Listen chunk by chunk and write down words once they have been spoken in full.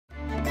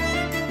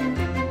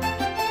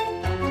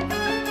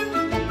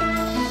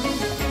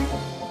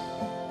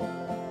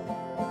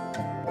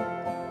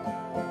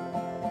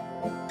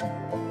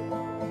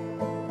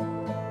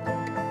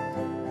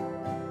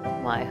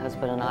My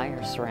husband and I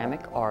are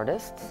ceramic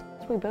artists.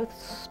 We both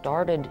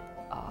started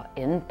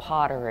in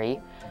pottery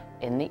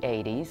in the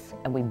 80s,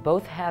 and we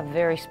both have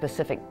very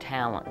specific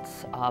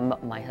talents.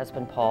 My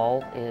husband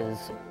Paul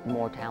is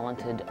more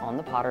talented on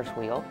the potter's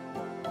wheel.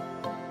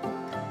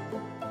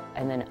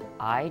 And then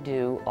I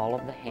do all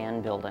of the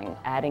hand building,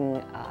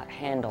 adding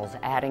handles,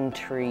 adding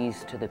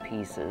trees to the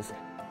pieces.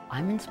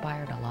 I'm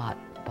inspired a lot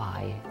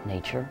by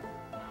nature.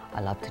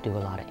 I love to do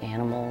a lot of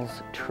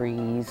animals,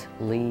 trees,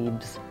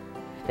 leaves,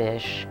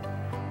 fish.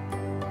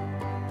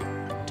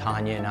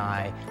 Tonya and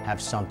I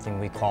have something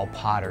we call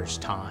potter's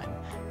time,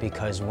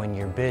 because when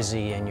you're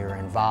busy and you're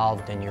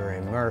involved and you're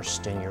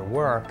immersed in your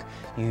work,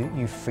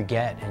 you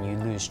forget and you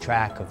lose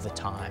track of the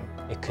time.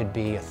 It could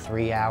be a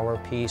 3-hour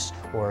piece,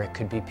 or it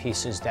could be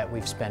pieces that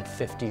we've spent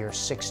 50 or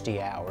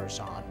 60 hours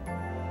on.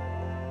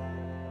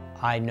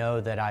 I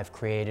know that I've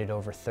created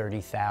over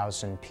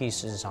 30,000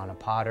 pieces on a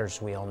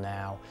potter's wheel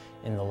now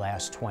in the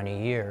last 20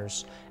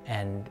 years,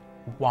 and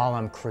while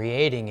I'm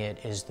creating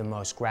it is the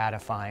most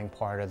gratifying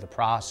part of the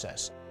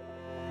process.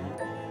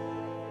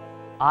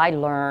 I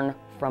learn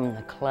from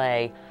the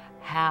clay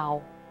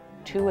how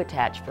to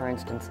attach, for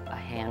instance, a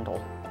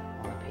handle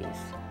on a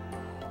piece,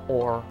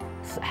 or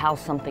how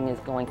something is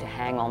going to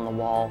hang on the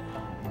wall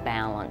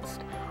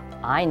balanced.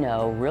 I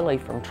know really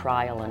from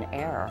trial and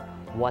error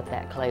what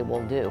that clay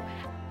will do.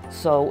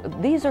 So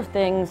these are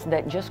things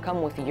that just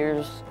come with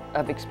years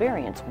of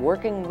experience.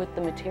 Working with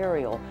the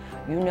material,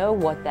 you know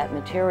what that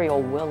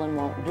material will and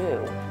won't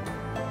do.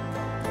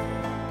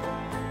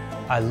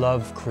 I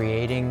love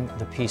creating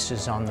the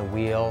pieces on the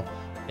wheel.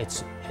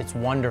 It's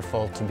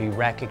wonderful to be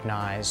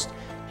recognized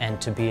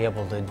and to be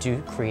able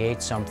to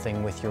create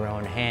something with your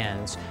own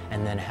hands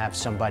and then have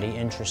somebody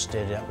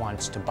interested that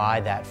wants to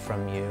buy that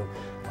from you.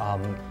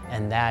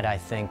 And that, I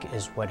think,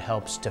 is what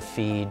helps to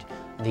feed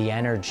the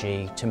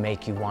energy to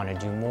make you want to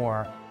do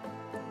more.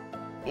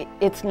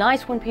 It's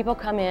nice when people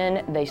come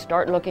in, they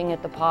start looking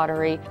at the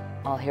pottery.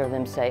 I'll hear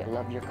them say, I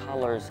love your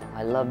colors,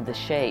 I love the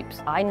shapes.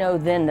 I know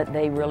then that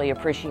they really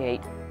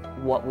appreciate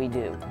what we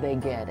do. They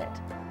get it.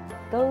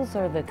 Those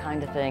are the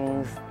kind of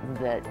things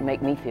that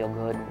make me feel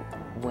good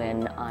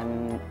when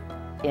I'm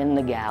in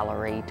the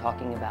gallery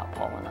talking about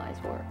Paul and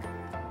I's work.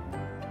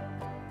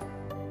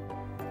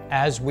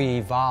 As we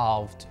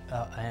evolved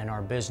and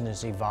our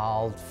business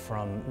evolved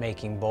from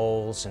making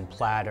bowls and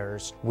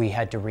platters, we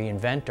had to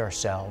reinvent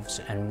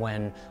ourselves. And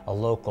when a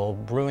local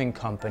brewing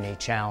company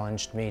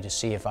challenged me to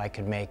see if I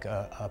could make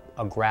a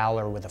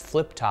growler with a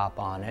flip top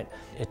on it,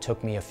 it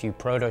took me a few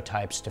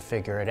prototypes to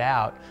figure it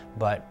out,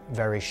 but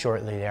very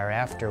shortly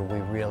thereafter we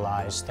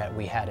realized that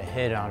we had a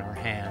hit on our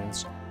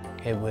hands.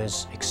 It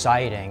was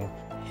exciting.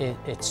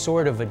 It's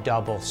sort of a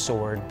double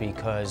sword,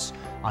 because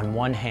on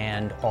one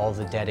hand, all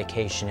the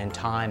dedication and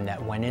time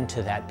that went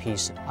into that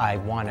piece I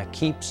want to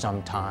keep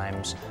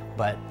sometimes,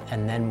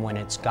 and then when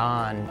it's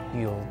gone,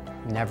 you'll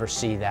never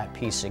see that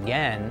piece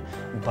again,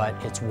 but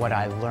it's what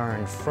I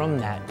learned from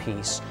that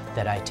piece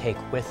that I take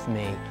with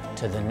me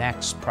to the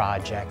next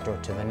project or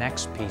to the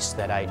next piece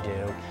that I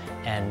do,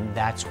 and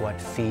that's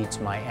what feeds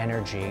my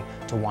energy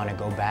to want to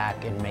go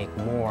back and make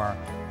more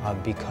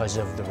because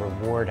of the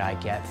reward I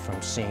get from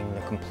seeing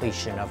the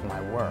completion of my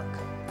work.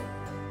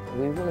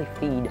 We really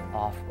feed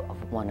off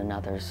of one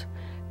another's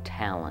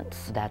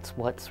talents. That's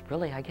what's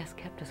really, I guess,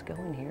 kept us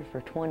going here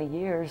for 20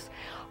 years.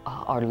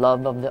 Our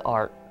love of the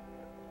art.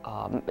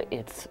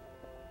 It's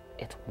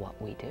what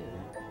we do.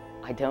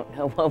 I don't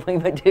know what we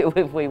would do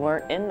if we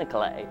weren't in the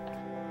clay.